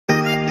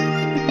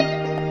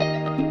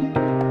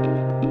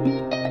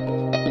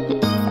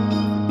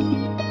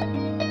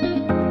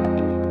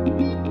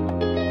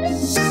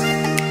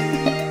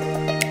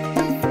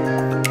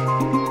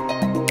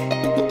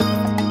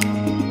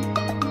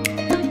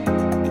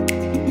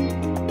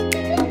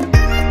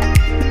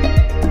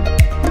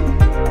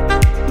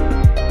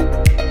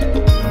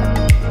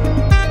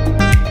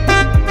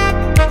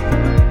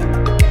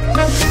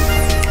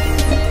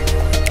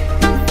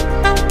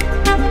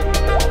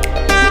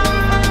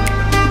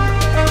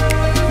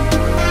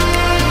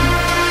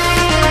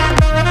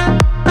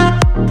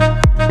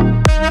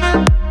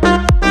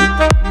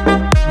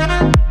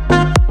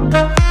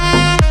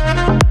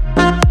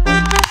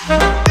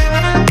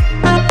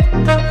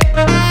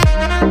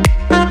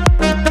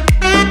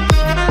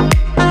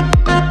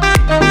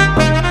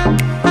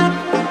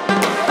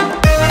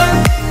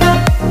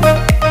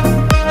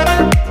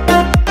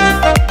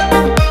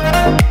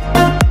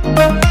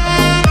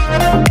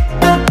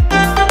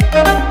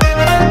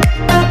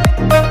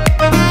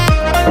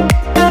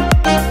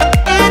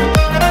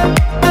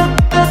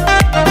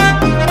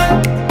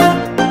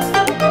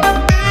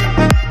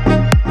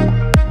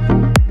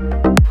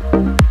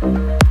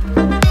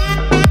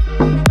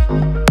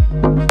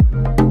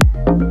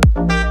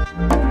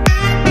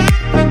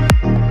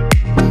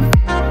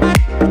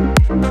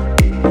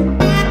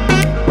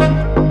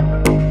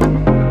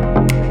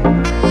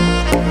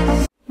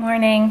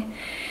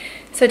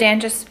So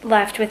Dan just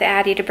left with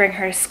Addie to bring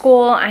her to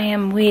school. I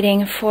am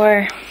waiting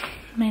for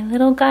my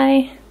little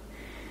guy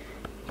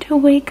to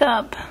wake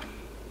up.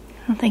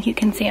 I don't think you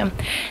can see him.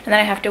 And then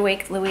I have to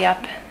wake Louie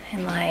up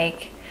in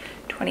like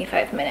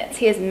 25 minutes.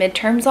 He has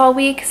midterms all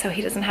week, so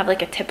he doesn't have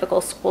like a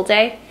typical school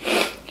day.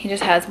 He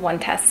just has one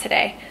test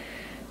today.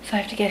 So I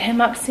have to get him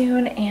up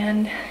soon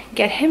and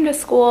get him to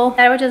school.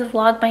 I would just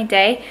vlog my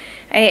day.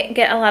 I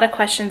get a lot of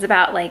questions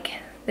about like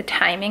the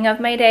timing of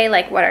my day,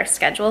 like what our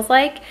schedule's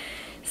like.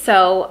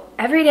 So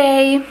every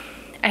day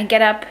I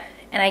get up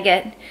and I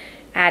get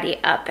Addie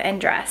up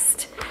and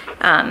dressed.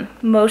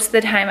 Most of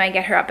the time I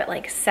get her up at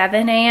like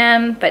 7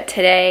 a.m. but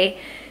today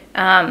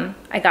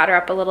I got her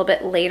up a little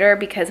bit later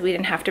because we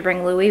didn't have to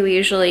bring Louie. We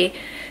usually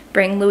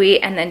bring Louie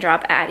and then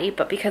drop Addie,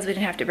 but because we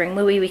didn't have to bring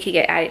Louie, we could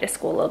get Addie to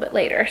school a little bit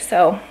later.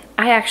 So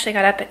I actually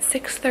got up at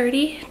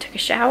 6:30, took a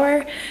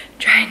shower,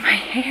 dried my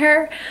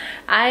hair.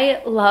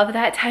 I love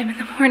that time in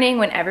the morning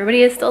when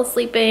everybody is still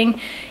sleeping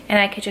and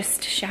I could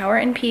just shower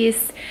in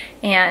peace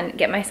and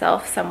get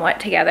myself somewhat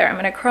together. I'm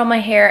gonna curl my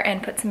hair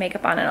and put some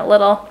makeup on in a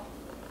little.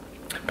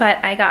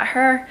 But I got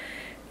her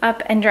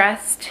up and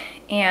dressed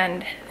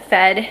and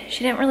fed.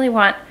 She didn't really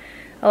want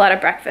a lot of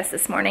breakfast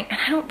this morning, and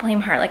I don't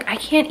blame her. Like, I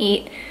can't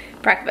eat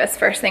breakfast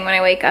first thing when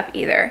I wake up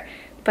either,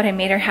 but I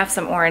made her have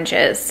some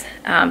oranges.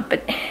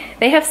 But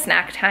they have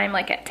snack time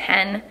like at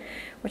 10,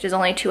 which is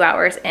only 2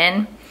 hours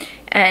in,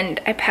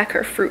 and I pack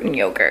her fruit and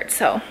yogurt,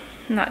 so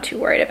I'm not too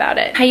worried about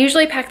it. I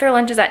usually pack their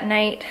lunches at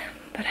night,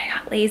 but I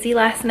got lazy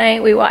last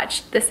night. We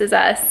watched This Is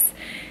Us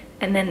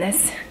and then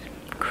this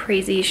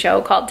crazy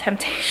show called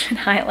Temptation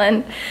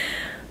Island.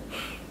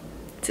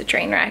 It's a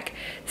train wreck.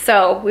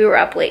 So we were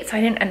up late, so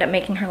I didn't end up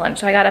making her lunch.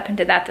 So I got up and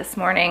did that this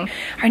morning.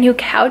 Our new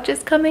couch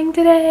is coming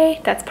today.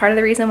 That's part of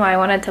the reason why I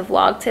wanted to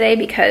vlog today,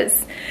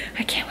 because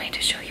I can't wait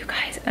to show you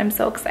guys. I'm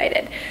so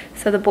excited.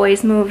 So the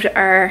boys moved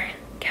our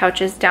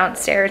couches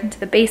downstairs into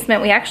the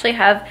basement. We actually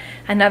have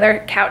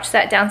another couch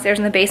set downstairs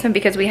in the basement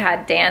because we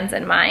had Dan's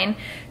and mine.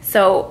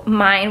 So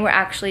mine we're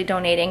actually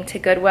donating to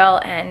Goodwill,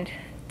 and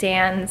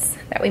Dan's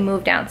that we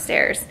moved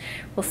downstairs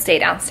will stay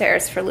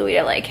downstairs for Louie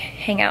to like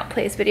hang out,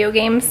 play his video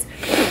games.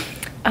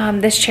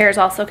 This chair is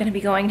also going to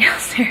be going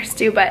downstairs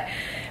too, but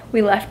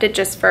we left it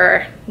just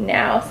for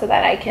now so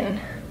that I can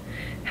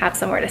have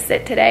somewhere to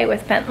sit today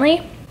with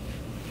Bentley.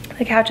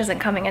 The couch isn't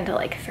coming until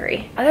like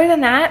 3. Other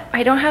than that,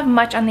 I don't have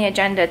much on the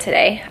agenda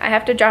today. I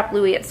have to drop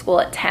Louie at school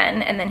at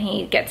 10 and then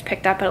he gets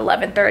picked up at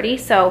 11:30.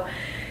 So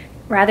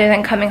rather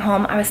than coming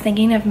home, I was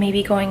thinking of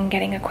maybe going and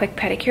getting a quick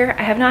pedicure.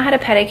 I have not had a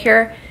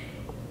pedicure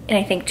in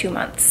I think 2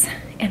 months,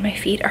 and my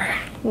feet are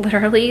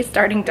literally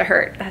starting to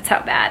hurt. That's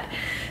how bad.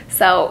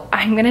 So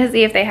I'm gonna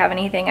see if they have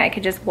anything I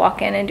could just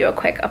walk in and do a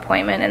quick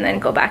appointment and then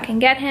go back and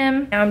get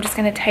him. Now I'm just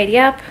gonna tidy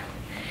up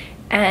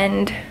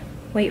and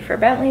wait for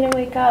Bentley to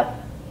wake up.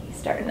 He's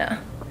starting to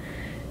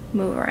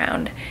move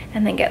around,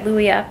 and then get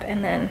Louie up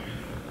and then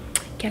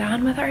get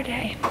on with our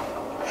day.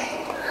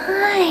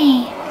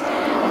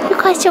 Hi, you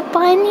got your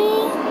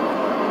bunny?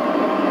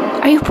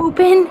 Are you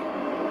pooping?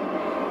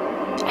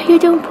 Are you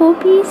doing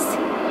poopies?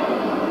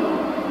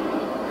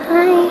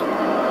 Hi.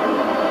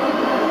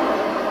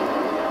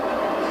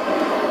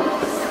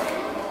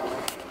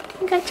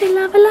 Got your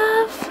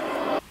love.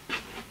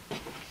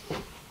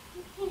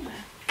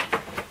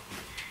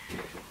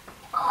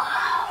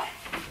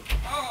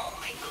 Oh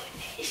my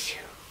goodness.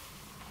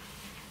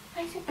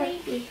 How's your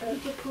baby?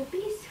 With your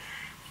poopies?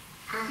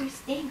 You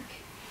stink.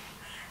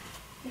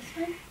 This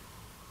one?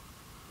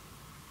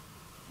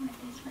 Want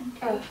this one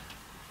too?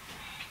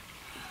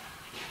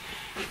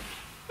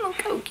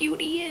 Look how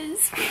cute he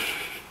is.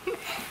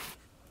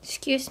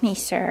 Excuse me,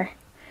 sir.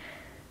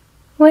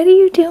 What are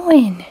you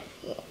doing?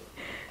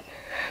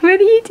 What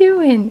are you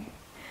doing?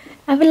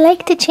 I would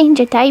like to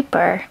change a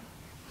diaper.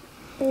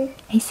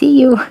 I see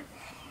you.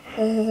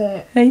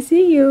 I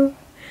see you.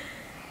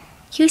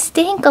 You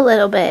stink a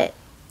little bit.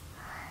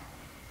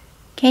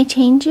 Can I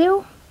change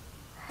you?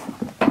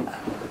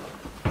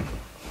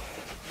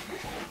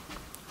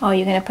 Oh,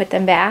 you're gonna put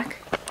them back?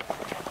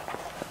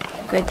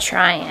 Good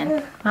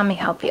trying. Let me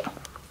help you.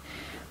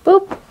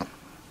 Boop.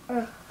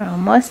 We're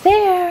almost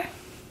there.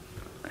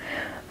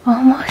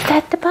 Almost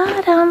at the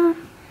bottom.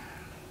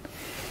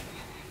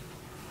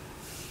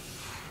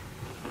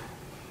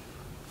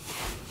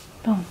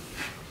 Boom.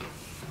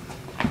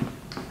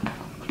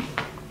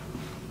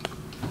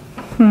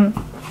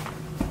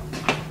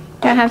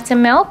 Do I have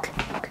some milk?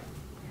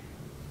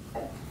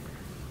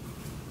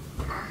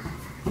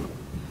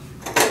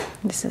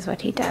 This is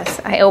what he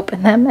does. I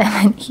open them and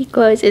then he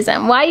closes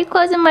them. Why are you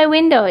closing my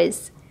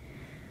windows?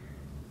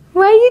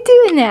 Why are you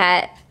doing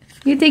that?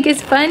 You think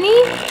it's funny?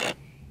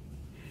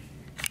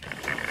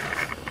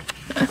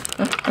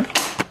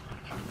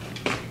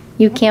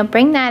 You can't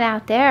bring that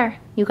out there.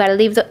 You gotta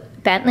leave the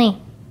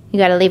Bentley. You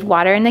gotta leave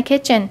water in the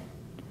kitchen.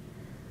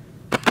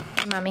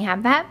 Can Mommy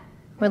have that?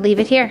 Or leave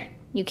it here.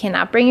 You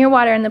cannot bring your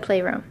water in the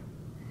playroom.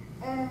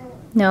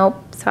 Nope,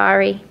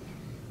 sorry.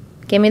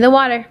 Give me the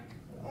water.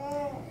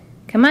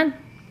 Come on.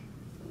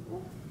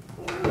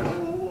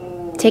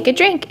 Take a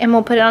drink and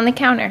we'll put it on the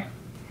counter.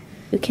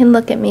 You can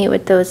look at me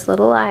with those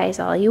little eyes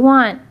all you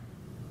want.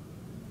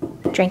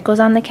 Drink goes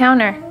on the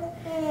counter.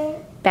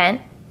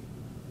 Bent.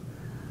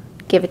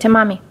 Give it to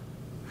mommy.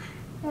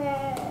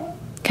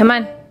 Come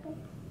on.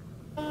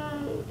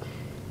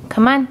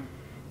 Come on.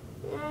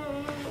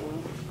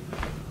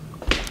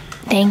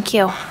 Thank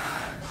you.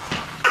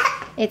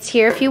 It's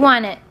here if you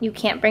want it. You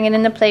can't bring it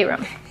in the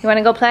playroom. You want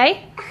to go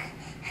play?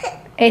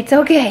 It's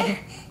okay.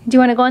 Do you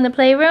want to go in the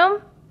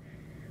playroom?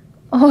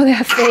 Oh,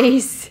 that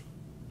face.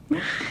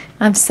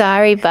 I'm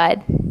sorry,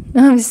 bud.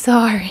 I'm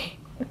sorry.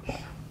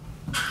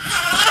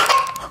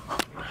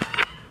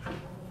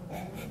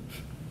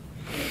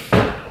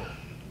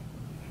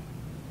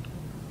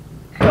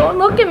 Don't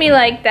look at me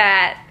like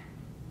that.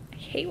 I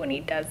hate when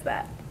he does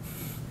that.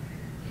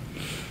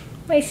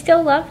 I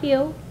still love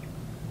you.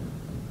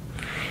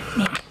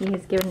 He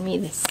is giving me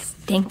the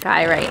stink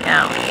eye right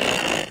now.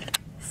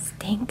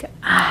 Stink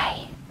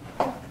eye.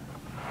 You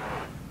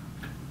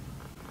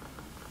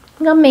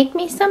gonna make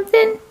me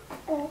something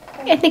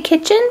in the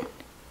kitchen?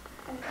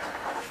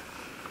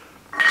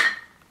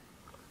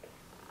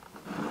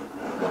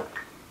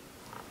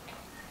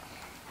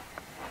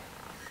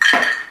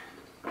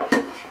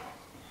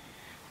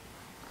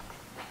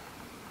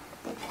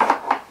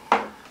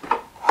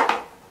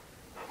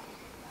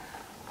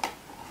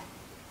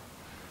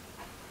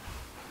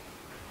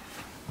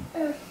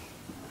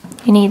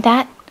 You need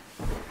that?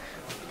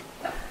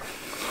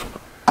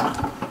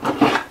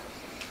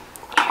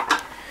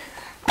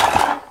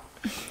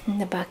 In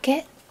the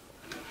bucket.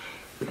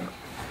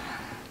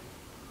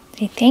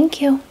 Say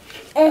thank you.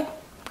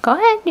 Go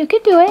ahead, you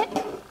can do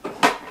it.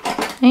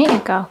 There you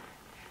go.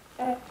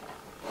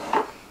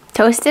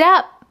 Toast it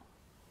up.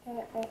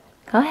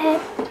 Go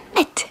ahead.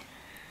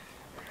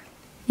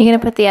 You gonna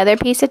put the other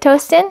piece of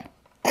toast in?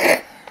 You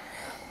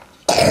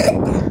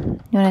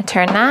wanna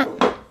turn that?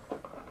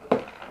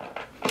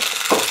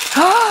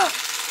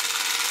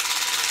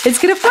 It's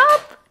gonna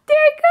pop!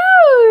 There it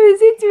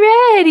goes! It's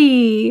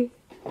ready!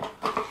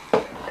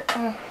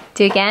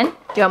 Do it again?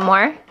 Do you want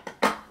more?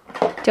 Do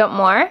you want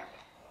more?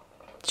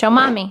 Show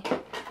mommy.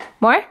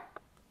 More?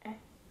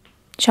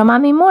 Show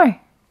mommy more.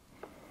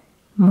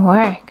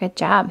 More. Good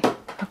job.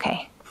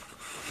 Okay.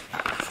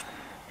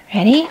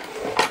 Ready?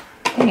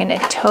 You're gonna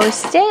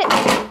toast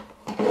it.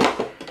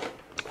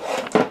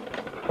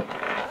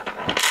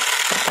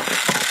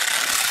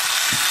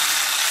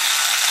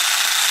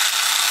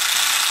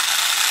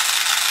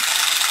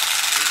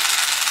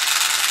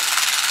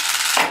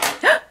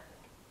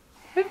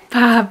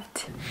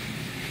 Popped.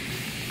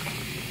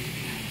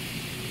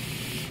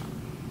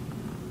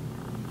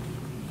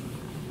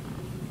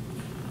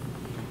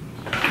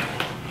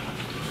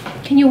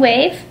 Can you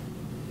wave?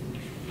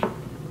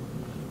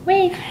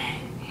 Wave.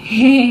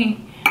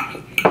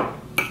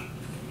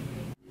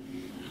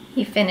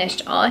 He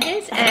finished all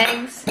his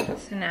eggs, so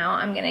now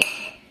I'm gonna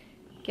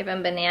give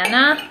him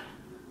banana,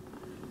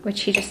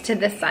 which he just did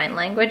the sign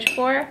language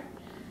for,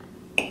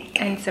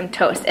 and some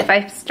toast. If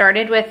I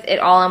started with it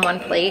all on one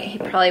plate, he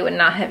probably would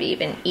not have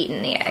even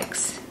eaten the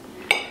eggs.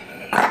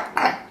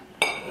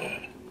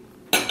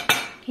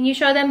 Can you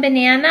show them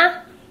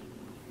banana?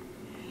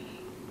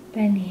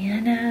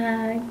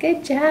 Banana,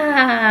 good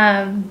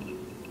job.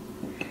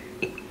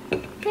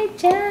 Good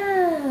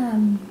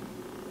job.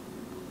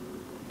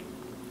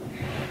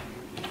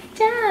 Good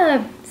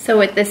job. So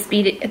with the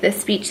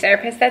speech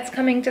therapist that's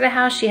coming to the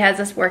house, she has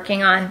us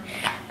working on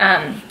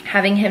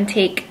having him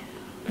take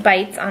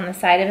bites on the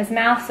side of his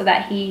mouth so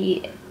that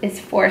he is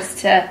forced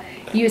to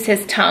use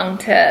his tongue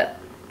to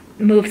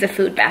move the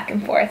food back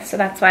and forth. So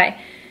that's why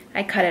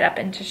I cut it up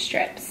into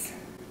strips.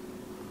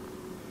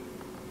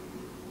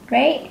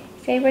 Right?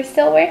 Say we're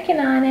still working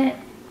on it.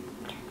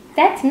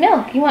 That's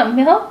milk. You want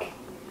milk?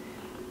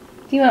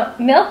 Do you want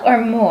milk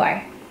or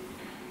more?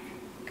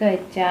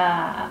 Good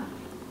job.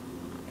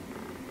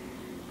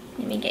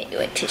 Let me get you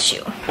a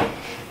tissue.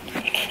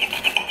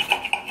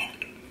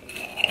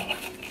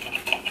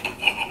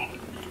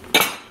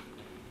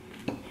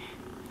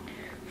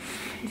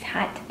 It's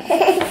hot.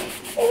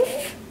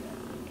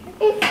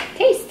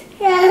 Taste.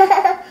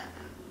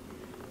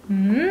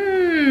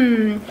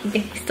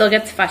 He still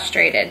gets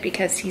frustrated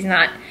because he's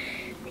not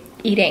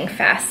eating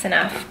fast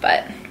enough,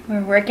 but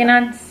we're working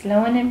on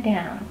slowing him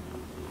down.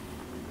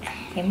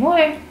 Say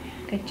more.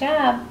 Good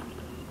job.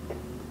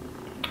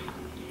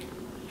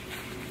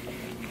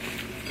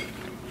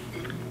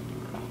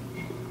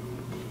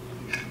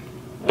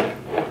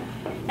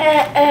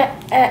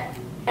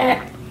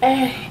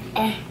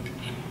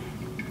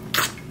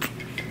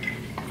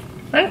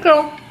 Thank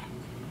you.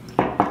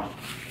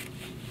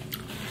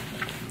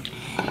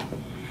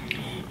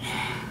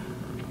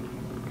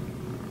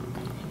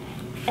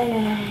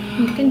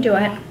 You can do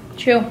it.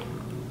 Chew.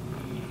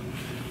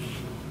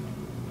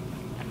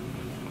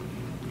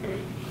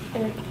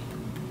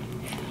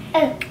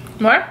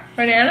 More?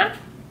 Banana?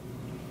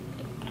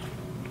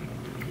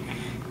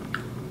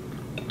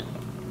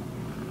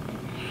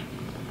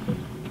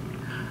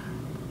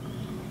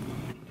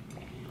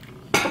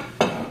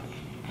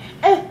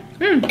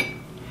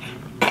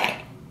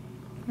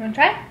 You wanna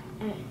try?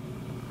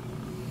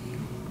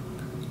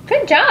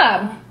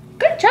 job.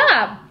 Good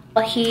job.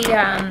 While he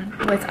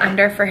was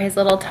under for his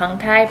little tongue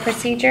tie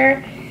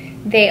procedure,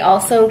 they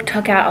also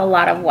took out a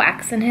lot of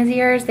wax in his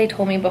ears. They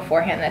told me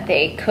beforehand that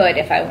they could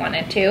if I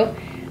wanted to.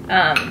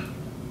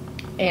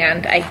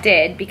 And I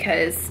did,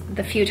 because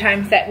the few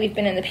times that we've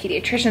been in the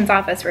pediatrician's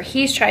office where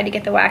he's tried to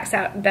get the wax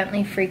out,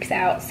 Bentley freaks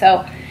out.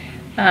 So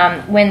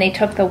when they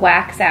took the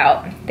wax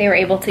out, they were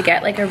able to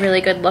get like a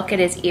really good look at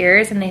his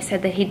ears, and they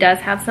said that he does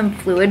have some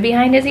fluid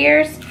behind his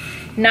ears.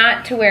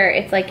 Not to where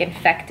it's like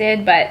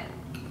infected, but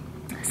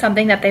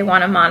something that they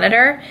want to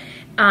monitor.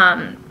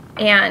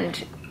 And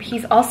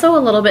he's also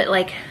a little bit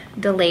like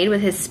delayed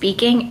with his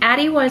speaking.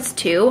 Addie was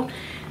too.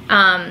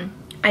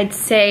 I'd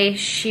say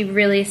she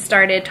really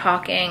started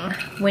talking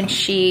when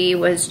she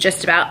was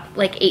just about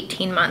like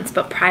 18 months,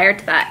 but prior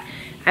to that,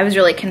 I was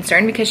really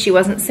concerned because she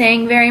wasn't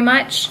saying very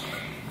much.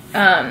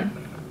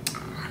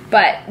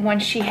 But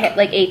once she hit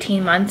like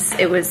 18 months,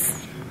 it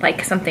was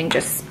like something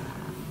just,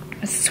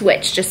 a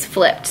switch just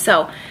flipped.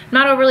 So I'm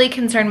not overly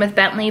concerned with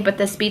Bentley, but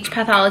the speech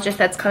pathologist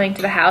that's coming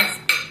to the house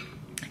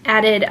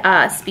added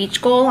a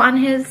speech goal on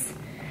his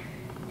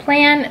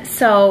plan.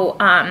 So,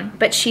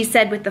 but she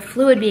said with the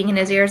fluid being in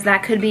his ears,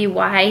 that could be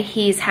why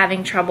he's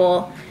having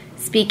trouble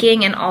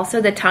speaking, and also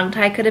the tongue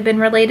tie could have been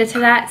related to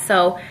that.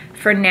 So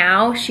for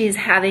now, she's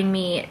having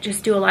me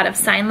just do a lot of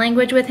sign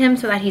language with him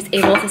so that he's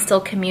able to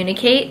still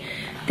communicate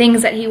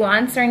things that he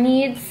wants or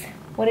needs.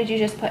 What did you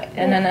just put?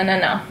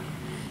 No.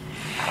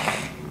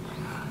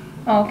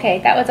 Okay,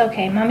 that was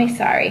okay. Mommy's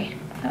sorry.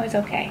 That was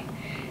okay.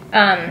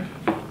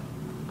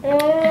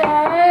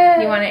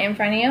 You want it in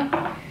front of you?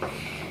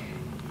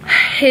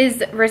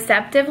 His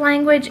receptive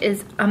language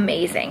is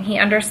amazing. He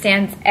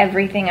understands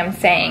everything I'm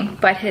saying,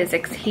 but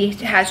he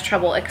has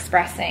trouble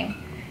expressing.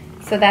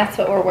 So that's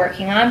what we're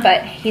working on,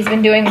 but he's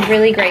been doing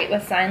really great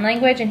with sign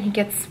language, and he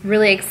gets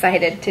really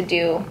excited to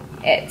do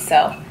it.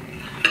 So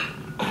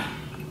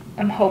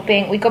I'm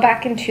hoping we go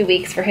back in 2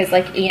 weeks for his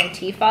like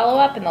ENT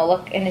follow-up, and they'll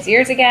look in his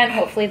ears again.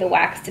 Hopefully the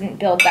wax didn't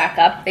build back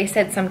up. They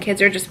said some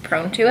kids are just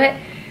prone to it,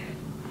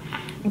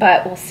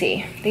 but we'll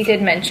see. They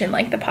did mention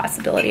like the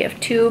possibility of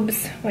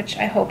tubes, which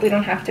I hope we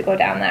don't have to go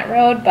down that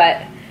road,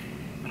 but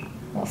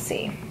we'll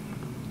see.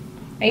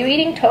 Are you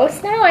eating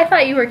toast now? I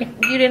thought you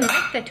didn't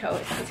like the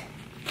toast.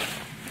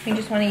 You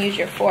just want to use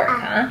your fork,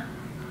 huh?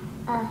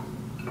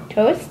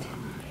 Toast?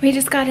 We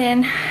just got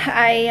in.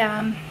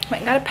 I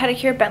went and got a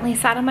pedicure. Bentley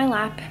sat on my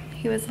lap.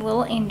 He was a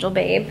little angel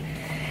babe.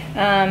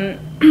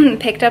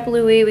 Picked up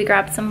Louie, we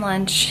grabbed some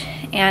lunch,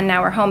 and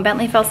now we're home.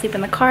 Bentley fell asleep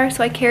in the car,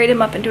 so I carried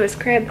him up into his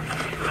crib,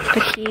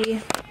 but he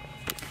is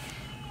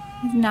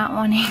not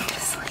wanting to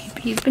sleep.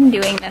 He's been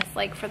doing this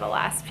like for the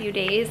last few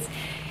days,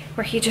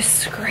 where he just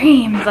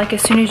screams like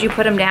as soon as you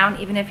put him down,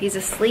 even if he's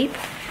asleep.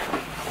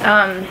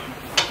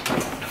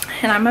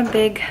 And I'm a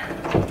big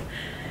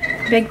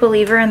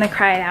believer in the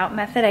cry it out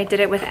method. I did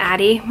it with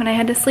Addie when I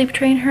had to sleep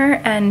train her,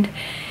 and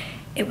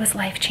it was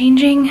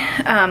life-changing.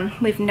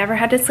 We've never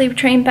had to sleep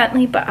train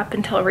Bentley, but up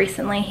until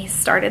recently he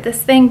started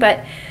this thing.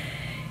 But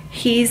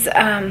he's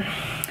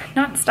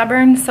not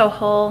stubborn, so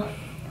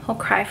he'll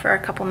cry for a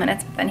couple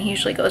minutes, but then he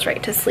usually goes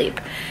right to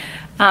sleep.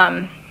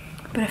 But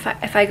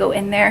if I go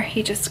in there,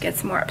 he just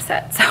gets more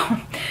upset. So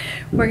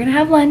we're gonna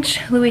have lunch.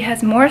 Louis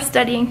has more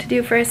studying to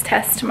do for his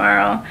test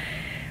tomorrow.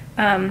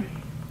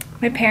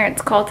 My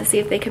parents called to see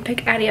if they could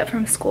pick Addie up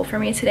from school for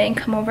me today and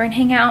come over and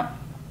hang out.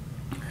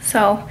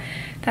 So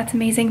that's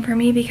amazing for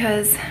me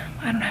because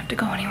I don't have to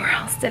go anywhere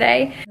else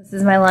today. This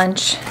is my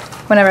lunch.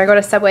 Whenever I go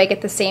to Subway, I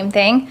get the same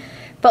thing,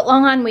 but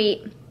long on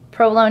wheat,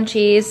 provolone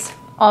cheese,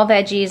 all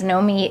veggies,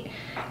 no meat,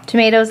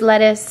 tomatoes,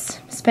 lettuce,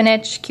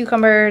 spinach,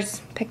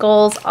 cucumbers,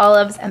 pickles,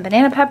 olives, and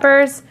banana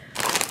peppers.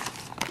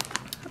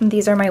 And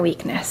these are my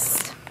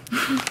weakness.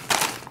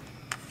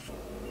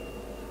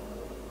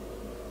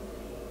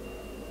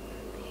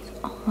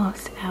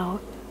 Almost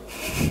out.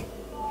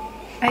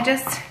 I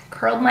just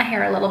curled my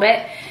hair a little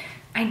bit.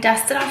 I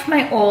dusted off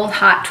my old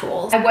Hot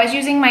Tools. I was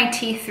using my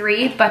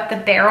T3, but the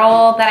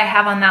barrel that I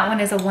have on that one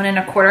is a 1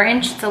 1/4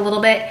 inch. It's a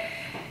little bit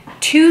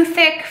too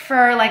thick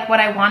for like what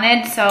I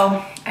wanted,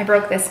 so I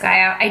broke this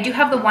guy out. I do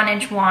have the 1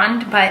 inch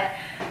wand, but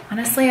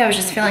honestly, I was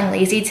just feeling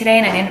lazy today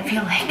and I didn't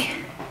feel like,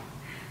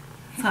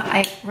 so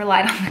I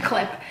relied on the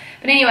clip.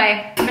 But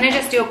anyway, I'm gonna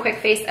just do a quick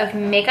face of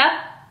makeup.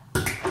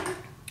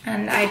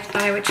 And I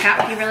thought I would chat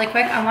with you really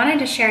quick. I wanted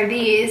to share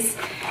these.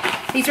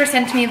 These were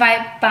sent to me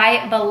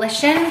by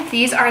Volition.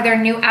 These are their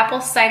new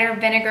apple cider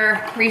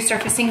vinegar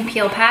resurfacing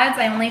peel pads.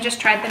 I only just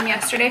tried them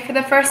yesterday for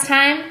the first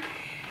time,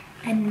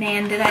 and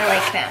man, did I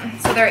like them.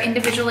 So they're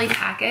individually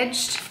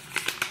packaged,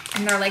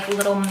 and they're like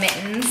little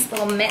mittens,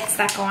 little mitts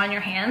that go on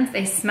your hands.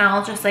 They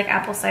smell just like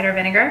apple cider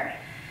vinegar.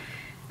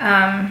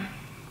 And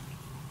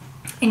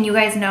you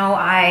guys know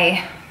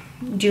I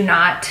do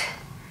not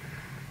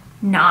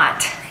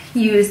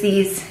use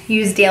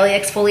daily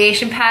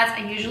exfoliation pads.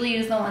 I usually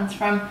use the ones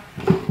from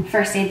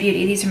First Aid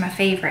Beauty. These are my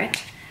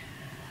favorite.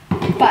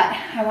 But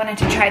I wanted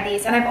to try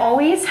these. And I've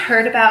always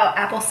heard about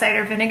apple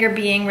cider vinegar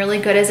being really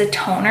good as a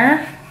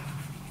toner.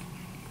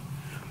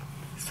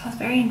 So I was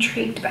very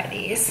intrigued by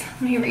these.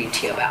 Let me read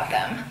to you about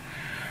them.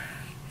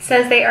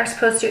 Says they are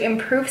supposed to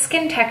improve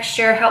skin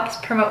texture, helps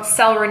promote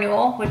cell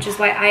renewal, which is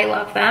why I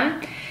love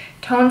them.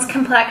 Tones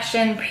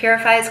complexion,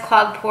 purifies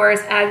clogged pores,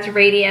 adds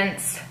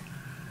radiance.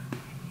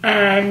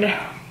 And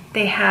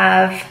they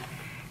have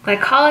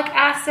glycolic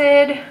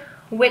acid,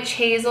 witch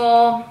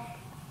hazel.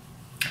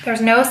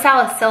 There's no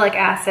salicylic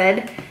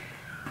acid.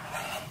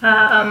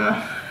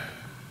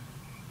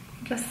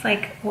 Just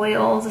like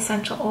oils,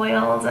 essential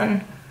oils,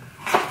 and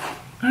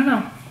I don't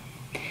know.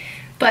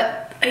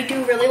 But I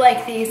do really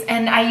like these,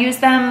 and I used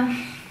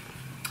them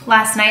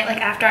last night, like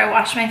after I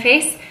washed my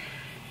face,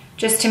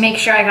 just to make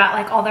sure I got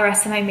like all the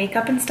rest of my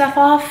makeup and stuff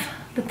off.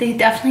 But they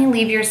definitely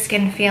leave your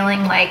skin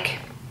feeling like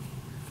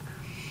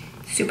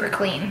super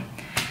clean.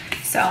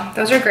 So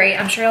those are great.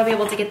 I'm sure I'll be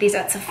able to get these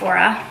at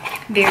Sephora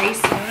very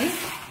soon.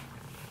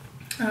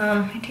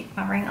 I take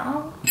my ring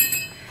off.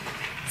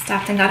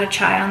 Stopped and got a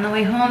chai on the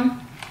way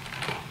home.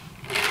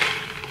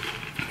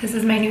 This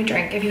is my new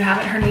drink if you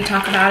haven't heard me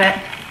talk about it.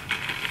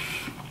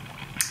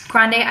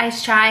 Grande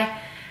iced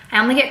chai. I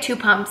only get 2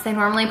 pumps. They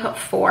normally put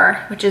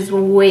 4, which is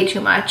way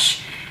too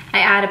much. I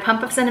add a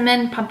pump of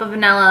cinnamon, pump of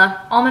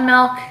vanilla, almond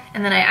milk,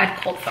 and then I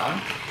add cold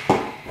foam.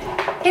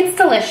 It's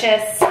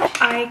delicious.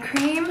 Eye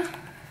cream.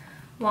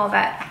 Well,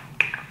 that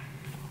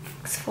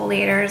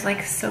exfoliator is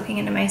like soaking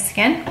into my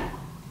skin.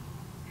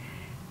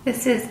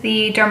 This is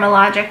the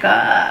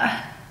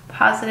Dermalogica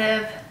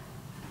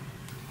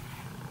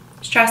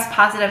Stress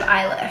Positive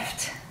Eye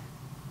Lift.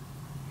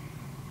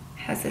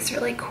 Has this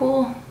really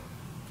cool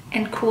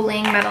and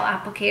cooling metal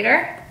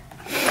applicator.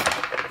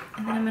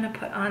 And then I'm gonna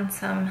put on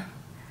some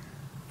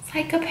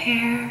Psych-Up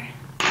hair.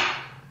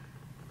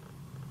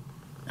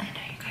 I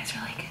know you guys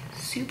are like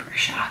super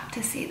shocked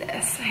to see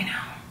this, I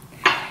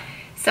know.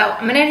 So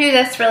I'm gonna do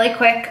this really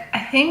quick. I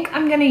think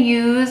I'm gonna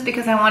use,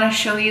 because I wanna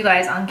show you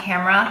guys on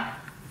camera,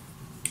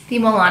 the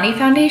Milani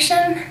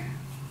foundation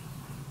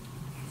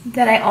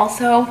that I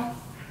also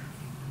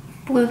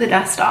blew the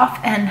dust off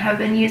and have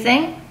been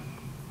using.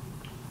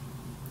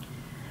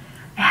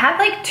 I had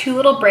like 2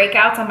 little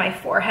breakouts on my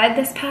forehead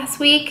this past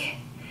week,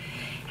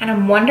 and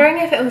I'm wondering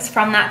if it was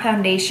from that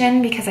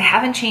foundation because I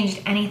haven't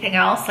changed anything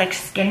else like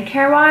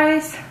skincare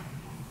wise.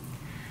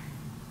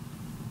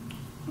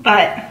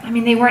 But I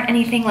mean, they weren't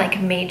anything like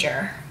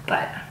major,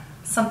 but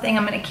something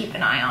I'm gonna keep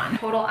an eye on.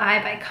 Total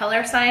Eye by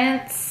Color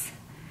Science.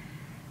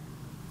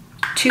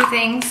 2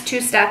 things,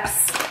 2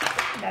 steps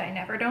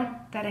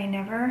that I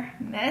never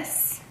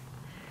miss.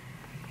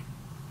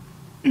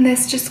 And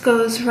this just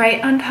goes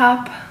right on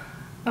top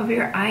of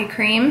your eye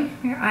cream,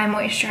 your eye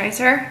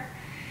moisturizer.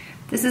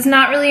 This is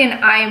not really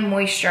an eye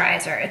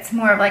moisturizer. It's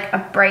more of like a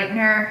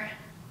brightener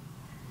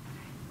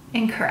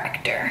and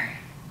corrector.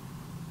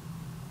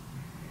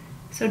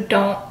 So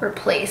don't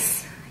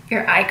replace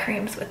your eye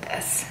creams with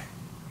this.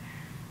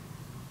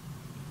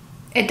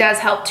 It does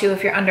help too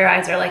if your under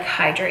eyes are like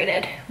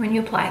hydrated. When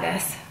you apply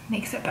this,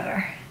 makes it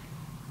better.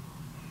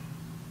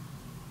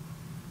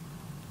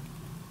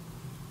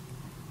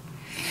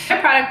 A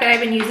product that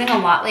I've been using a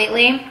lot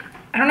lately.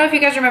 I don't know if you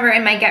guys remember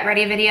in my Get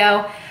Ready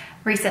video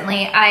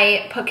recently,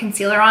 I put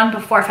concealer on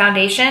before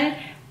foundation,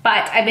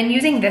 but I've been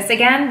using this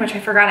again, which I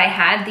forgot I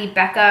had, the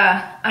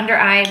Becca Under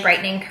Eye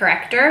Brightening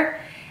Corrector.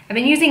 I've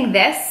been using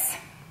this,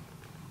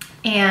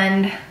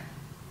 and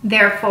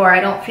therefore I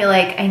don't feel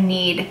like I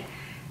need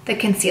the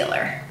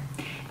concealer.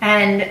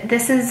 And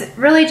this is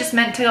really just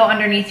meant to go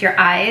underneath your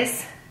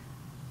eyes.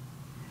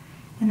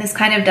 And this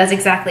kind of does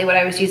exactly what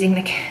I was using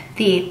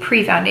the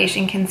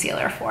pre-foundation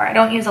concealer for. I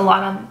don't use a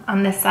lot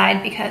on this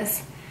side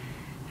because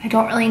I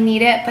don't really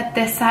need it, but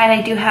this side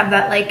I do have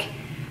that like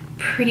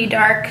pretty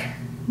dark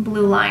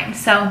blue line.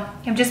 So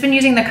I've just been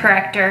using the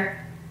corrector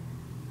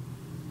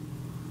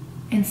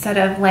instead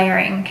of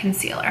layering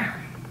concealer.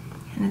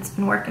 And it's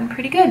been working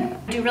pretty good.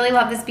 I do really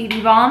love this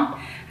BB balm.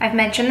 I've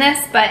mentioned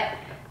this, but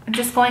I'm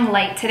just going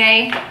light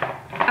today.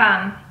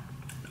 I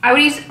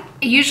would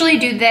usually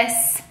do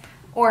this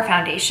or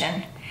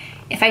foundation.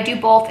 If I do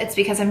both, it's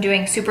because I'm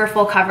doing super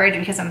full coverage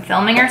because I'm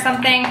filming or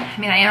something. I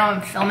mean, I know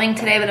I'm filming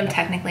today, but I'm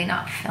technically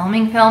not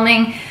filming.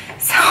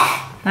 So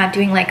I'm not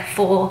doing like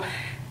full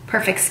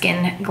perfect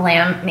skin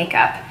glam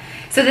makeup.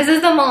 So this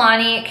is the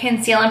Milani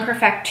Conceal and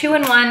Perfect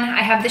 2-in-1.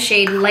 I have the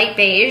shade Light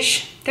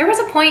Beige. There was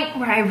a point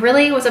where I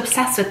really was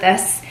obsessed with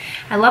this.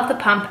 I love the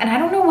pump, and I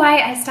don't know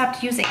why I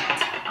stopped using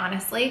it,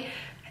 honestly.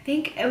 I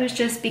think it was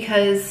just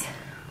because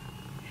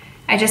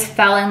I just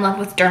fell in love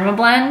with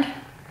Dermablend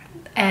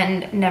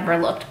and never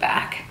looked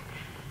back.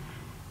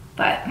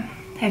 But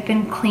I've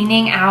been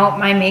cleaning out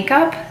my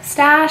makeup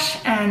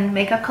stash and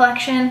makeup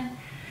collection.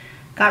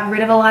 Got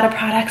rid of a lot of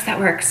products that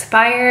were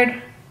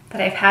expired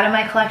that I've had in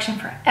my collection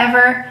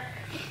forever,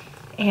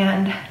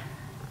 and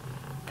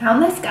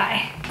found this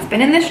guy. It's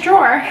been in this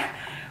drawer,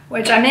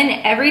 which I'm in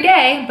every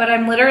day, but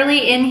I'm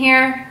literally in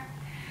here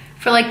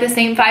for like the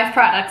same 5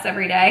 products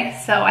every day.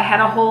 So I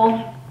had a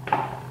whole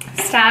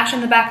stash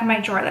in the back of my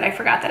drawer that I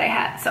forgot that I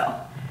had. So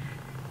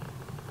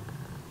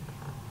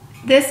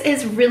this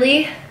is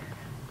really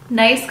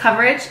nice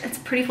coverage. It's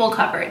pretty full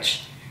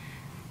coverage.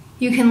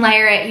 You can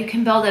layer it, you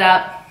can build it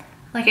up.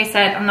 Like I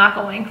said, I'm not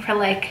going for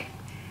like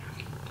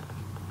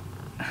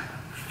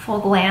full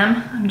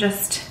glam. I'm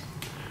just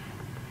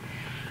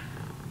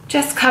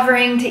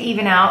covering to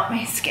even out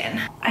my skin.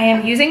 I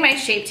am using my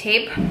Shape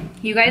Tape.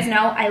 You guys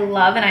know I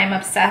love and I'm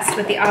obsessed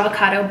with the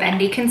Avocado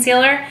Bendy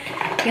Concealer.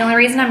 The only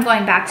reason I'm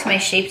going back to my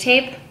Shape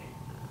Tape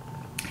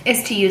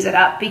is to use it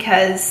up,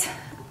 because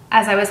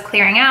as I was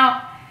clearing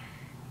out,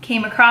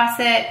 came across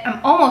it.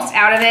 I'm almost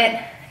out of it.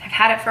 I've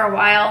had it for a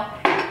while,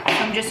 so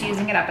I'm just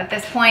using it up at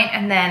this point,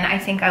 and then I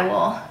think I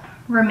will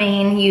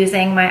remain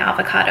using my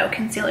Avocado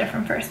Concealer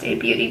from First Aid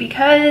Beauty,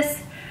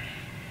 because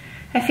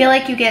I feel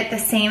like you get the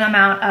same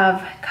amount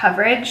of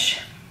coverage,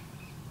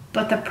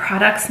 but the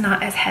product's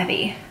not as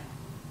heavy.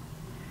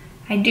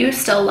 I do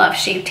still love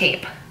Shape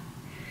Tape.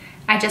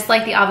 I just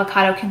like the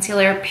Avocado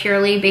Concealer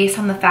purely based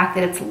on the fact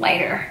that it's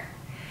lighter.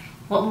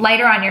 Well,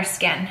 lighter on your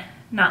skin,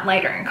 not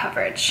lighter in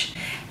coverage.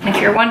 And if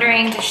you're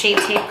wondering, the Shape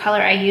Tape color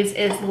I use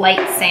is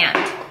Light Sand.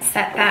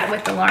 Set that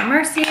with the Laura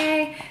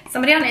Mercier.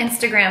 Somebody on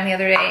Instagram the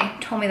other day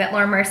told me that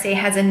Laura Mercier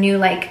has a new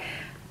like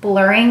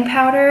blurring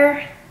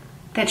powder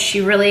that she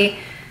really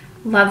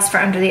loves for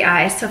under the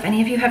eyes. So if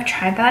any of you have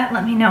tried that,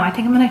 let me know. I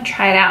think I'm gonna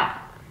try it out.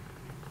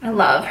 I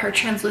love her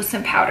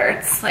translucent powder.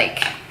 It's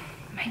like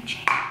my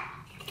jam.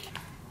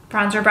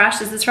 Bronzer brush,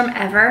 this is from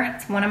Ever.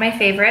 It's one of my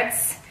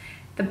favorites.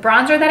 The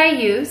bronzer that I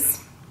use,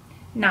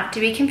 not to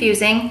be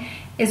confusing,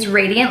 is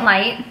Radiant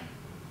Light.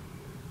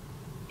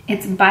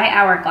 It's by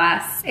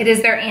Hourglass. It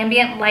is their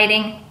ambient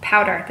lighting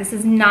powder. This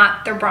is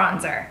not their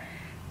bronzer,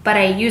 but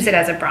I use it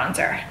as a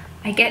bronzer.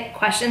 I get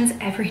questions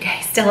every day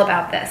still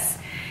about this.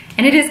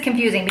 And it is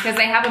confusing because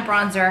they have a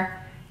bronzer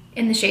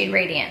in the shade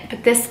Radiant,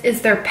 but this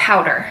is their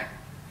powder.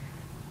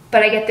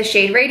 But I get the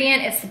shade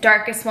Radiant, it's the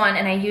darkest one,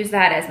 and I use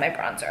that as my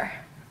bronzer.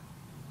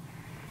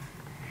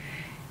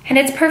 And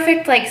it's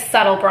perfect, like,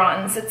 subtle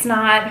bronze. It's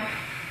not,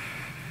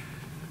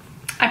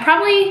 I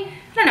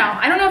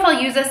don't know if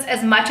I'll use this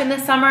as much in the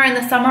summer. In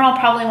the summer, I'll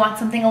probably want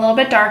something a little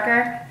bit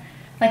darker.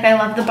 Like, I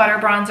love the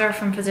Butter Bronzer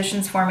from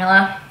Physicians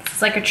Formula. This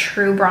is like a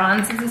true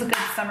bronze. This is a good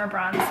summer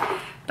bronze.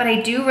 But I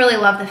do really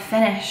love the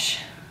finish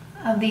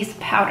of these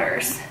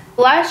powders.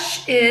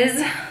 Blush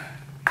is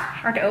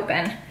hard to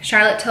open.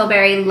 Charlotte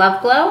Tilbury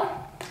Love Glow.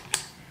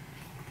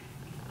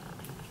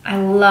 I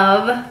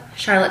love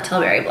Charlotte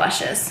Tilbury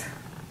blushes.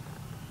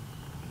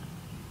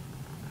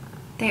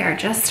 They are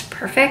just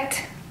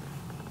perfect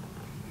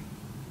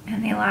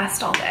and they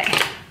last all day.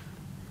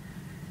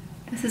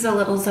 This is a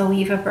little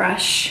Zoeva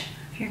brush,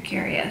 if you're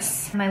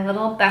curious. My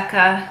little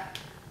Becca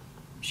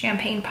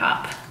Champagne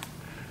Pop.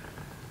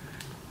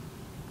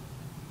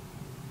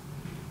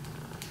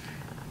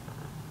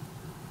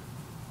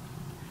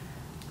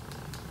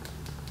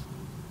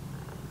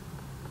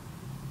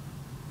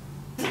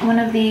 One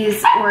of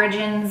these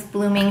Origins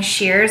Blooming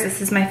Sheers. This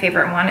is my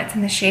favorite one. It's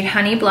in the shade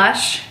Honey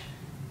Blush.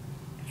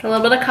 It's a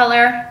little bit of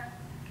color,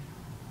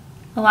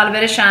 a lot of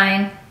bit of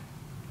shine,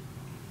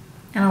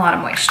 and a lot of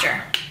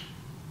moisture.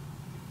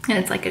 And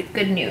it's like a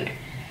good nude.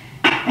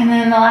 And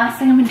then the last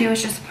thing I'm gonna do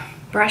is just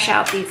brush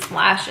out these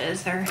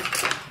lashes. They're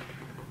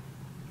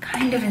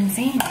kind of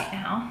insane right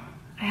now.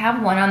 I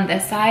have one on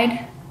this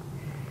side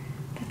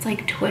that's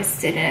like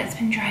twisted and it's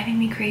been driving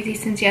me crazy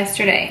since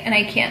yesterday and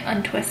I can't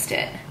untwist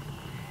it.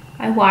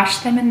 I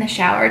washed them in the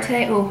shower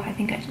today. Oh, I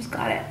think I just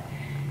got it.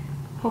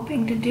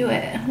 Hoping to do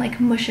it, like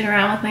mush it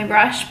around with my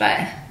brush, but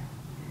if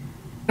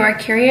you are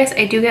curious,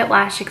 I do get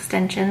lash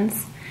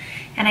extensions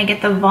and I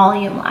get the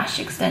volume lash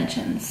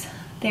extensions.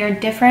 They are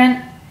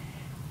different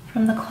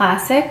from the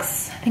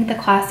classics. I think the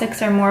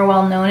classics are more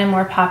well known and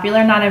more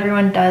popular. Not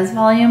everyone does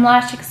volume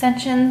lash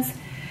extensions.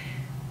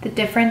 The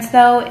difference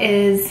though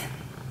is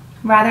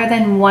rather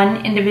than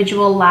one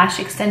individual lash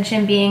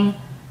extension being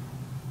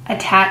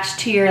attached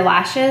to your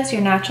lashes,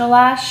 your natural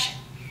lash,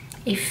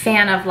 a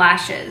fan of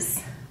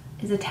lashes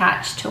is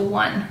attached to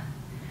one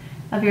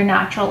of your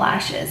natural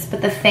lashes.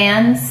 But the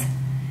fans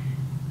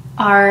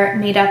are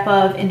made up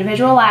of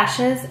individual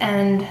lashes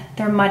and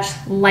they're much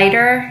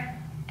lighter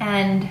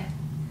and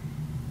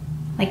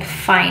like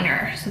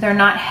finer. So they're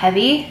not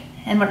heavy.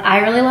 And what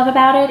I really love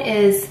about it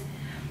is,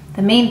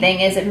 the main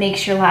thing is it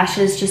makes your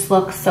lashes just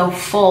look so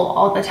full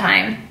all the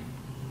time.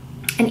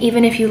 And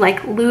even if you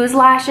like lose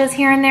lashes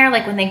here and there,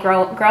 like when they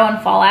grow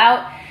and fall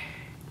out,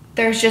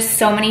 there's just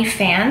so many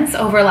fans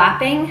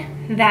overlapping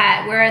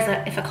that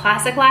whereas if a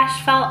classic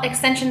lash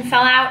extension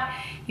fell out,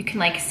 you can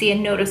like see a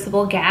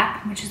noticeable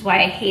gap, which is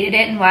why I hated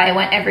it and why I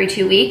went every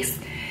 2 weeks.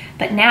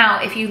 But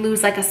now if you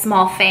lose like a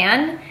small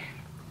fan,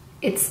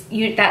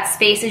 that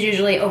space is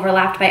usually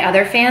overlapped by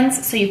other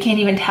fans, so you can't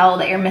even tell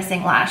that you're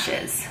missing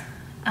lashes,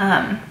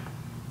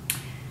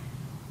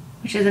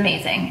 which is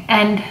amazing.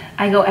 And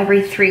I go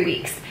every 3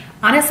 weeks.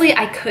 Honestly,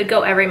 I could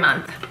go every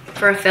month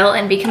for a fill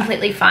and be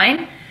completely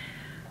fine,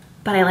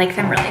 but I like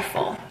them really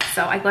full.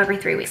 So I go every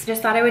 3 weeks.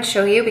 Just thought I would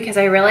show you because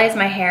I realized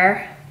my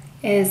hair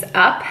is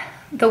up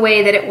the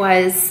way that it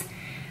was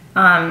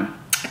a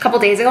couple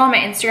days ago. On my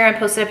Instagram, I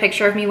posted a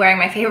picture of me wearing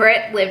my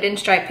favorite lived-in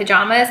striped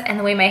pajamas, and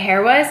the way my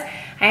hair was,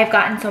 I have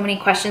gotten so many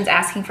questions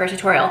asking for a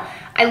tutorial.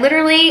 I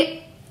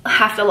literally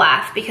have to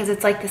laugh because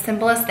it's like the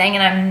simplest thing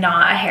and I'm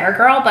not a hair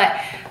girl, but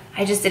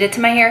I just did it to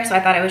my hair, so I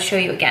thought I would show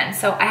you again.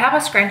 So I have a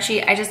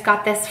scrunchie. I just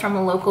got this from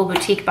a local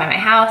boutique by my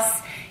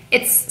house.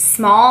 It's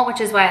small,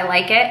 which is why I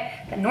like it.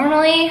 But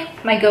normally,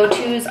 my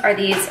go-tos are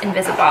these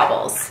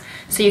Invisibobbles.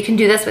 So you can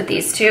do this with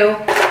these too.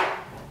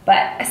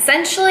 But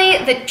essentially,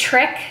 the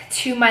trick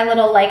to my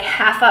little like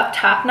half up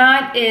top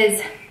knot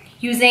is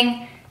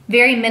using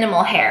very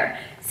minimal hair.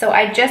 So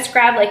I just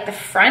grab like the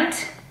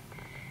front,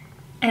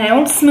 and I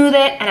don't smooth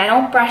it, and I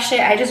don't brush it.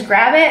 I just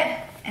grab it,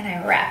 and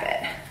I wrap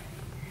it.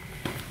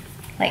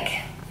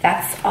 Like,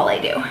 that's all I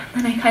do.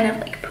 Then I kind of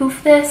like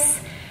poof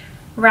this,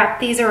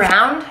 wrap these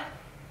around,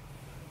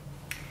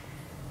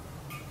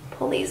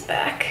 pull these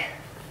back,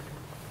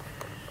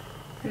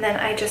 and then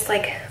I just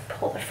like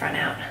pull the front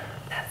out.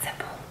 That's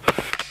simple.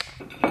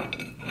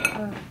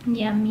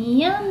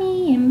 Yummy,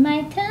 yummy in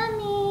my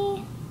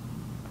tummy.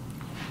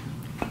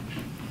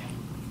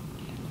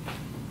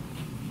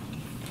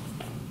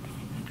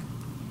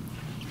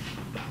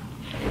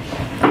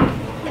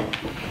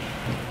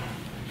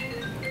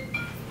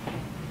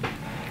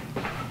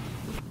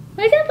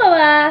 What's up,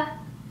 Baba?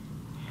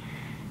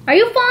 Are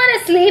you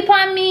falling asleep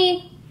on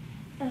me?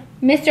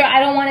 Mister,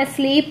 I don't want to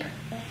sleep.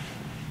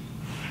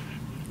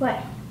 What?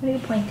 What are you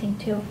pointing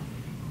to?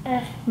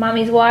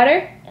 Mommy's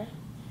water?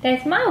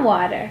 That's my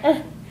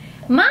water.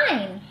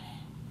 Mine.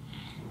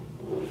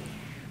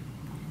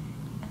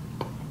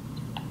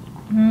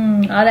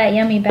 All that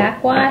yummy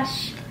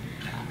backwash.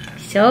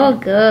 So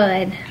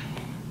good.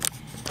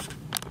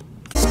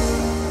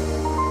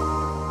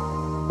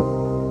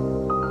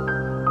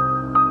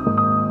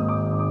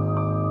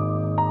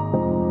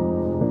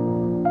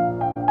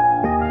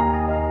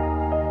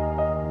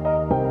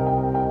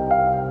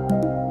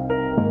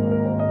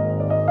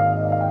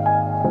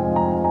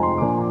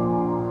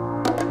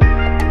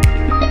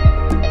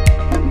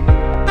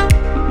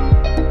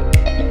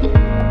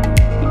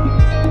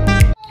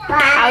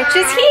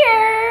 Is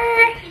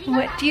here.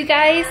 What do you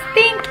guys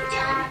think?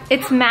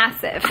 It's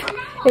massive.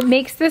 It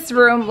makes this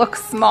room look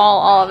small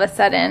all of a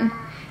sudden,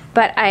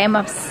 but I am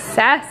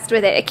obsessed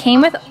with it. It came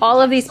with all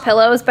of these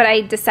pillows, but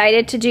I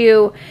decided to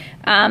do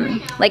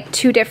like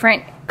 2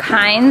 different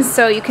kinds.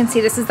 So you can see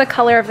this is the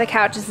color of the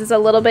couch. This is a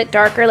little bit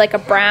darker, like a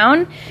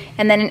brown,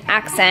 and then an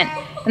accent.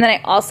 And then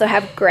I also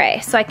have gray.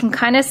 So I can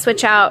kind of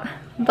switch out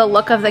the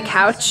look of the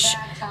couch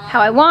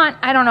how I want.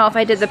 I don't know if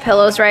I did the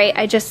pillows right.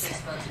 I just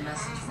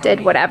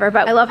did whatever,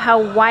 but I love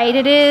how wide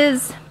it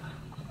is.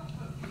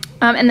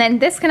 And then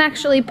this can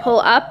actually pull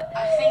up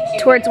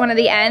towards one of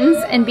the ends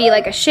and be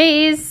like a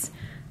chaise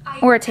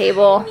or a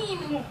table.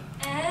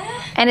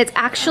 And it's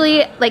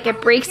actually like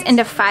it breaks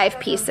into 5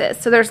 pieces.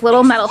 So there's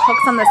little metal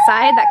hooks on the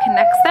side that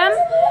connects them,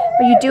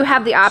 but you do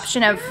have the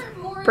option of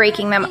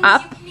breaking them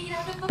up.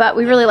 But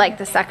we really like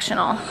the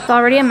sectional. It's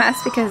already a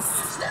mess because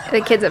the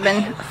kids have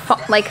been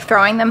like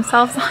throwing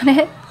themselves on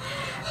it,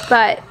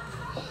 but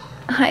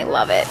I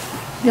love it.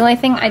 The only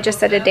thing I just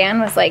said to Dan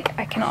was like,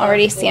 I can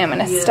already see I'm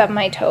gonna stub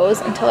my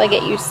toes until I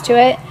get used to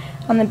it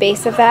on the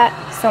base of that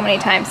so many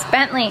times.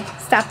 Bentley,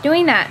 stop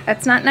doing that.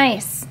 That's not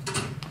nice.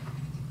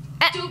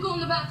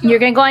 You're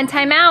gonna go on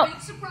timeout.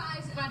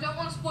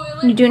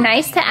 You do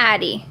nice to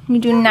Addie. You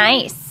do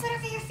nice.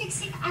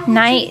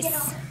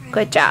 Nice.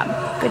 Good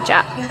job. Good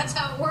job. That's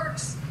how it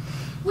works.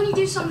 When you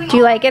do something, do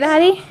you like it,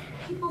 Addie?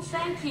 People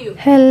thank you.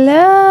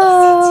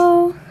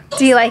 Hello.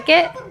 Do you like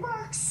it?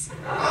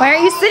 Why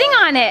aren't you sitting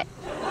on it?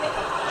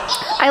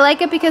 I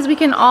like it because we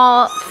can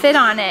all fit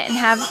on it and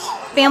have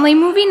family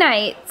movie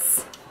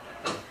nights.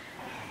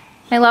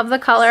 I love the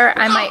color.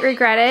 I might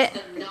regret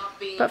it,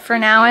 but for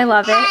now I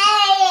love it.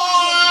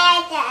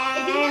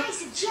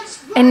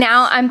 And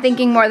now I'm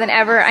thinking more than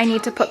ever I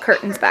need to put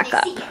curtains back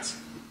up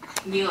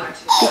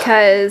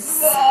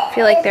because I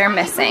feel like they're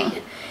missing.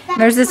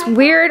 There's this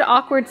weird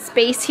awkward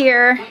space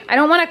here. I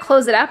don't want to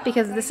close it up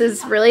because this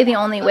is really the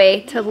only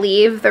way to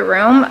leave the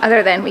room,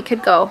 other than we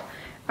could go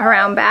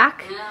around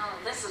back.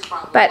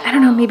 But I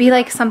don't know, maybe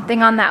like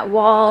something on that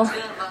wall,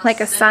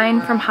 like a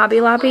sign from Hobby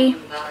Lobby.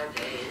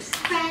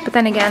 But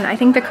then again, I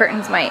think the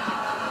curtains might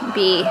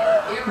be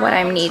what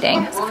I'm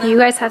needing. So if you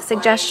guys have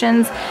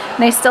suggestions,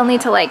 and I still need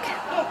to like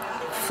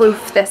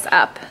floof this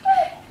up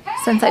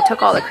since I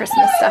took all the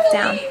Christmas stuff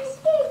down.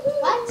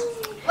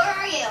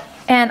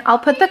 And I'll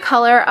put the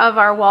color of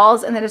our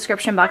walls in the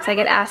description box. I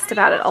get asked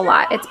about it a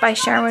lot. It's by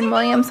Sherwin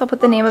Williams. I'll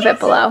put the name of it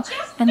below.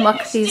 And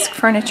look, these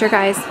furniture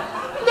guys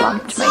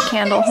bumped my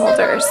candle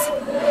holders.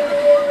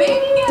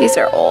 These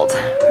are old,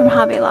 from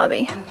Hobby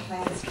Lobby.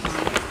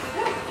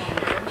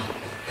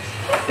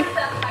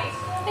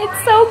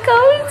 It's so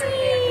cozy.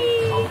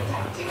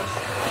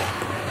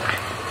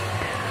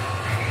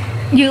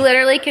 You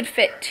literally could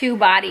fit 2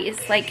 bodies,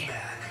 like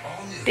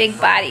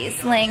big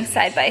bodies, laying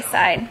side by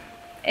side.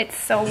 It's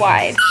so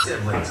wide.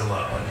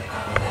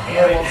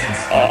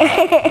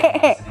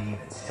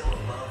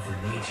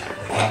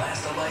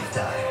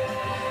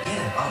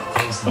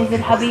 Is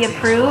it hubby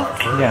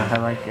approved? Yeah, I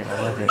like it.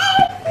 I love it.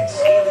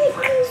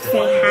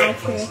 Say hi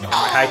to the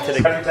Hi to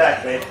the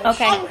back, babe.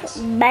 Okay.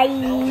 Bye.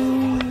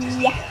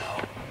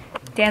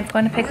 Dan's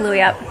going to pick Louie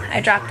up.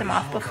 I dropped him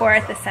off before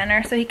at the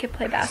center so he could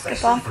play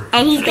basketball.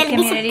 And he's going to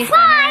be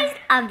surprised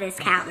of this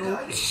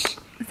couch.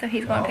 So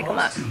he's going to pick him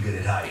up.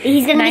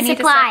 He's going to be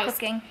surprised.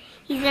 Cooking.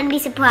 He's going to be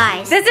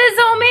surprised. This is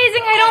so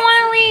amazing. I don't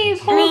want to leave.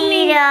 Hold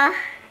me.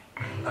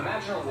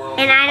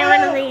 And I don't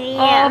want to leave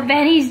either. Oh,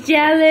 Benny's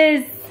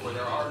jealous.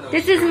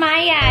 This is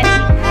my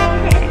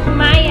Addie.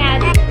 My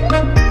Addie.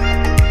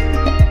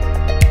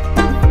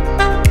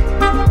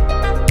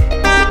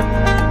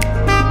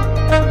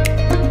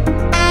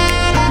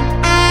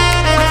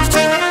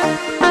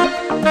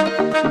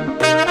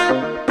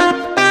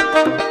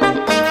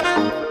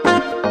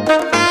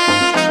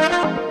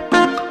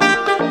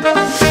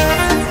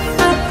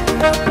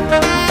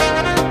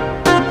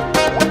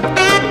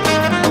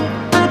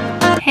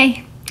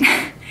 Hey,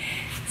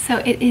 so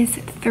it is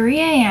 3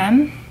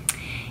 a.m.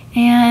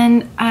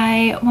 and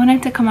I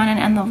wanted to come on and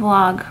end the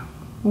vlog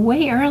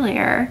way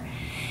earlier,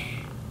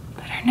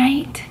 but our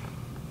night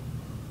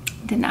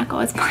did not go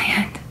as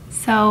planned.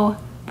 So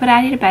put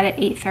Addie to bed at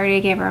 8:30, I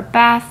gave her a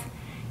bath.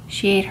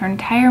 She ate her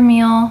entire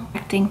meal,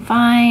 acting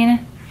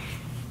fine.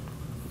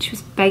 She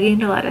was begging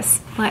to let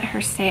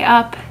her stay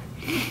up,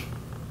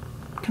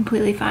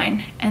 completely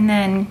fine. And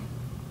then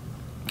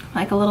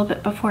like a little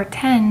bit before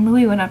 10,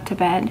 Louie went up to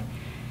bed.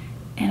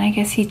 And I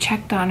guess he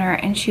checked on her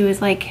and she was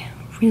like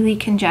really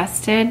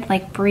congested,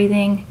 like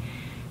breathing,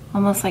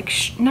 almost like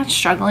not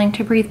struggling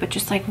to breathe, but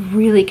just like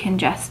really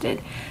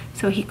congested.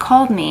 So he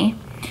called me,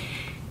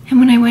 and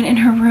when I went in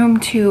her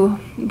room to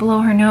blow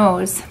her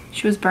nose,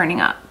 she was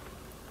burning up.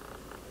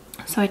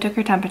 So I took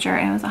her temperature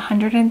and it was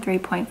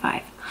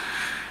 103.5.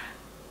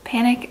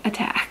 Panic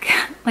attack.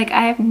 Like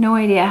I have no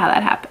idea how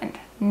that happened.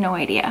 No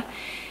idea.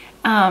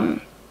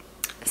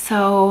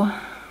 So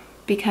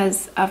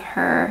because of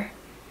her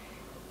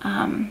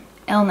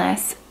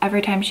illness,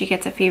 every time she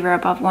gets a fever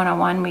above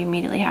 101, we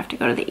immediately have to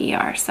go to the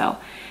ER. So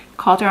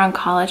called her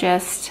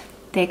oncologist,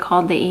 they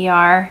called the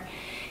ER,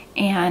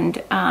 and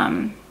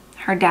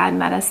her dad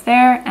met us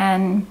there,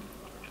 and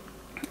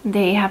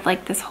they have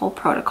like this whole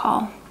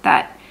protocol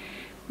that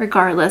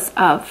regardless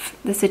of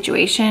the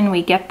situation,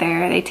 we get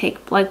there, they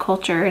take blood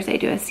cultures, they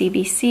do a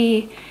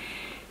CBC,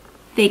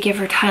 they give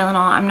her Tylenol.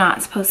 I'm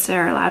not supposed to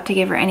or allowed to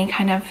give her any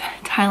kind of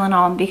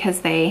Tylenol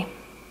because they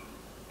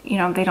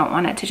don't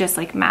want it to just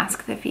like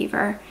mask the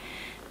fever.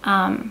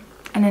 And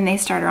then they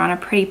start her on a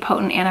pretty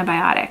potent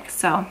antibiotic.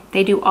 So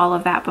they do all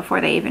of that before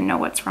they even know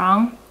what's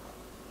wrong,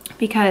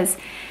 because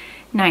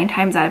 9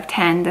 times out of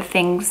 10, the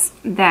things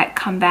that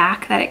come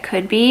back that it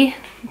could be,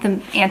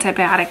 the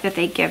antibiotic that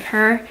they give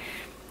her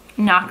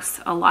knocks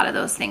a lot of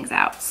those things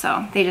out.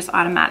 So they just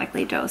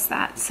automatically dose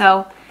that.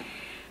 So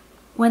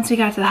once we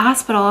got to the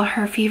hospital,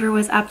 her fever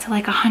was up to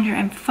like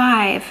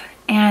 105.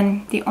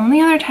 And the only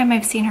other time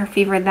I've seen her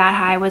fever that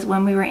high was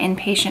when we were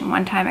inpatient.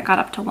 One time it got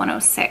up to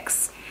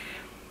 106,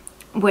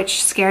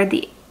 which scared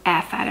the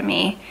F out of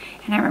me.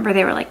 And I remember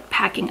they were like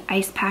packing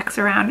ice packs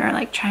around her,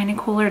 like trying to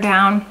cool her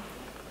down.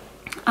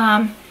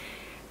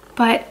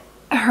 But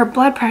her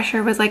blood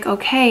pressure was like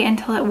okay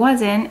until it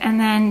wasn't. And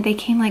then they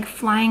came like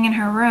flying in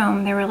her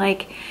room. They were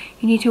like,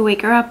 you need to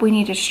wake her up. We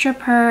need to strip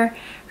her.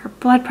 Her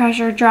blood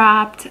pressure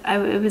dropped.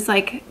 It was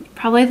like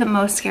probably the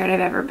most scared I've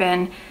ever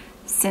been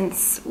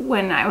since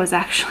when I was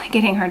actually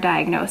getting her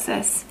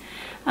diagnosis.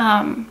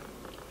 But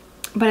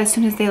as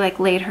soon as they like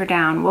laid her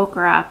down, woke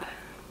her up,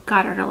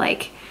 got her to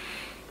like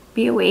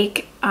be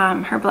awake,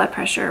 her blood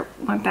pressure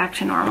went back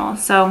to normal.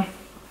 So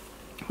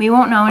we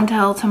won't know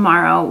until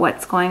tomorrow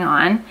what's going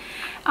on.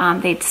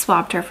 They'd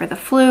swabbed her for the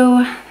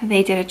flu.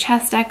 They did a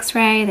chest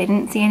x-ray. They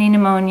didn't see any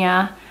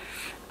pneumonia.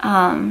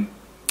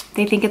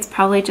 They think it's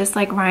probably just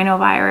like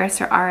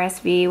rhinovirus or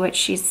RSV, which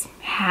she's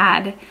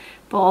had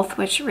both,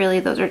 which really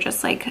those are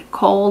just like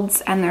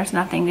colds and there's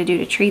nothing to do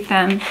to treat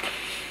them.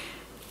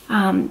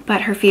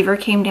 But her fever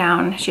came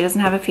down. She doesn't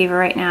have a fever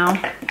right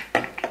now.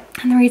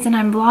 And the reason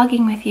I'm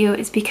vlogging with you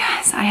is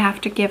because I have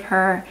to give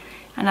her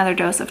another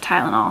dose of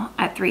Tylenol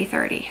at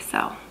 3:30.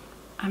 So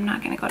I'm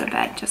not gonna go to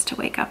bed just to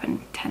wake up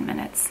in 10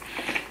 minutes.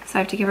 So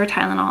I have to give her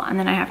Tylenol, and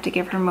then I have to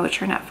give her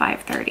Motrin at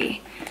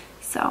 5:30.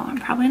 So I'm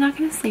probably not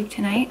gonna sleep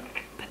tonight,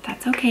 but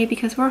that's okay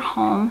because we're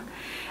home.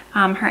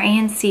 Her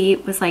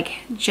ANC was like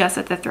just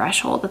at the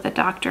threshold that the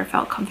doctor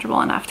felt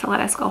comfortable enough to let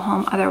us go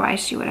home.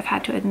 Otherwise she would have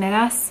had to admit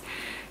us.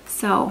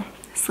 So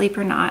sleep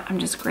or not, I'm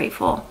just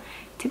grateful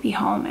to be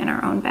home in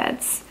our own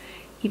beds,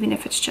 even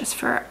if it's just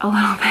for a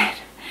little bit.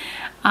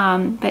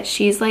 But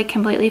she's like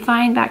completely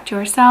fine, back to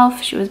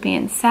herself. She was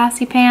being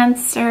sassy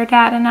pants to her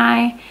dad and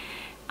I,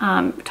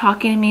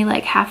 talking to me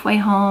like halfway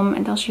home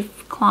until she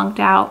clonked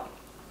out.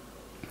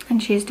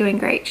 And she's doing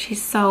great.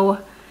 She's so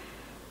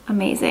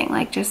amazing,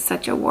 like just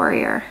such a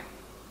warrior.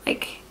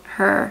 Like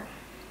her,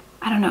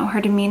 I don't know,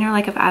 her demeanor,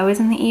 like if I was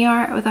in the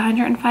ER with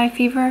 105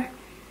 fever,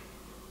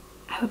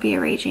 I would be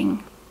a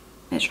raging,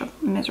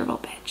 miserable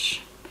bitch.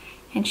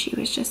 And she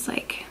was just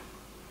like,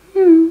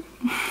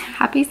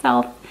 happy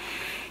self.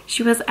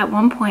 She was at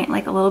one point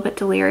like a little bit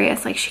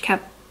delirious, like she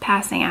kept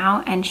passing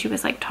out and she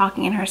was like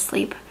talking in her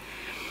sleep.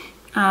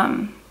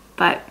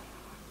 But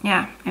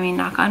yeah, I mean,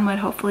 knock on wood,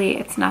 hopefully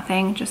it's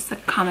nothing, just a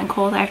common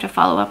cold. I have to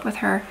follow up with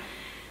her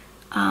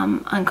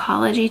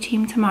oncology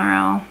team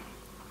tomorrow.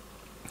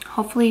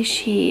 Hopefully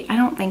I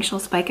don't think she'll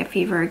spike a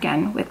fever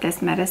again with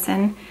this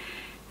medicine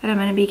that I'm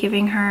going to be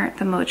giving her,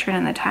 the Motrin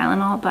and the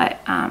Tylenol, but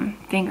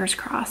fingers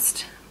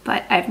crossed.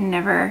 But I've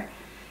never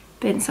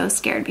been so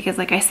scared because,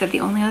 like I said, the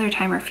only other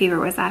time her fever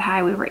was that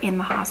high, we were in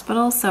the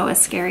hospital. So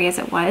as scary as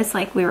it was,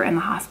 like, we were in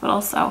the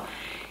hospital, so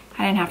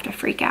I didn't have to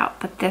freak out.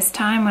 But this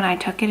time when I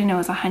took it and it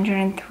was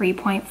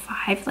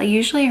 103.5, like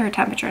usually her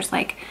temperature is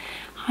like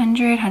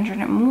 100,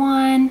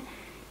 101,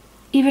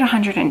 even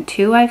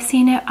 102 I've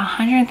seen it.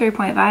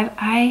 103.5,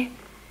 I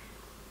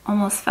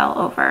almost fell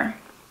over.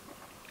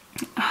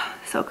 Oh,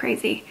 so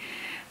crazy.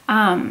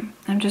 I'm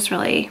just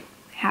really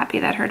happy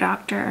that her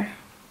doctor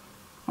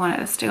wanted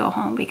us to go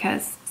home,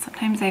 because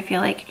sometimes I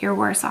feel like you're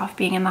worse off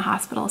being in the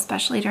hospital,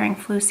 especially during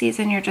flu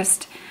season. You're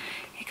just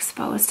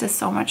exposed to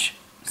so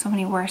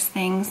many worse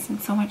things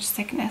and so much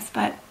sickness.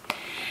 But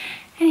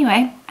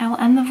anyway, I will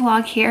end the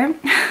vlog here.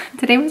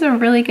 Today was a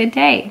really good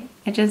day.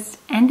 It just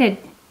ended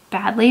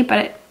badly,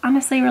 but it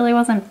honestly really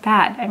wasn't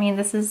bad. I mean,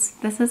 this is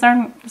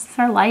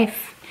our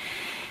life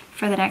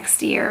for the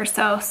next year or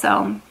so.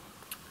 So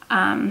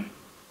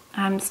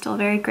I'm still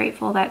very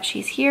grateful that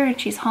she's here and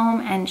she's home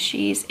and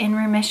she's in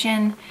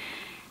remission,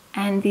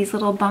 and these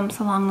little bumps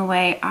along the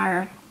way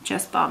are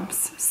just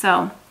bumps.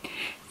 So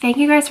thank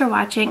you guys for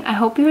watching. I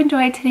hope you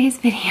enjoyed today's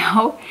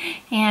video,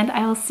 and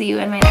I will see you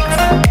in my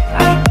next one.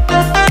 Bye.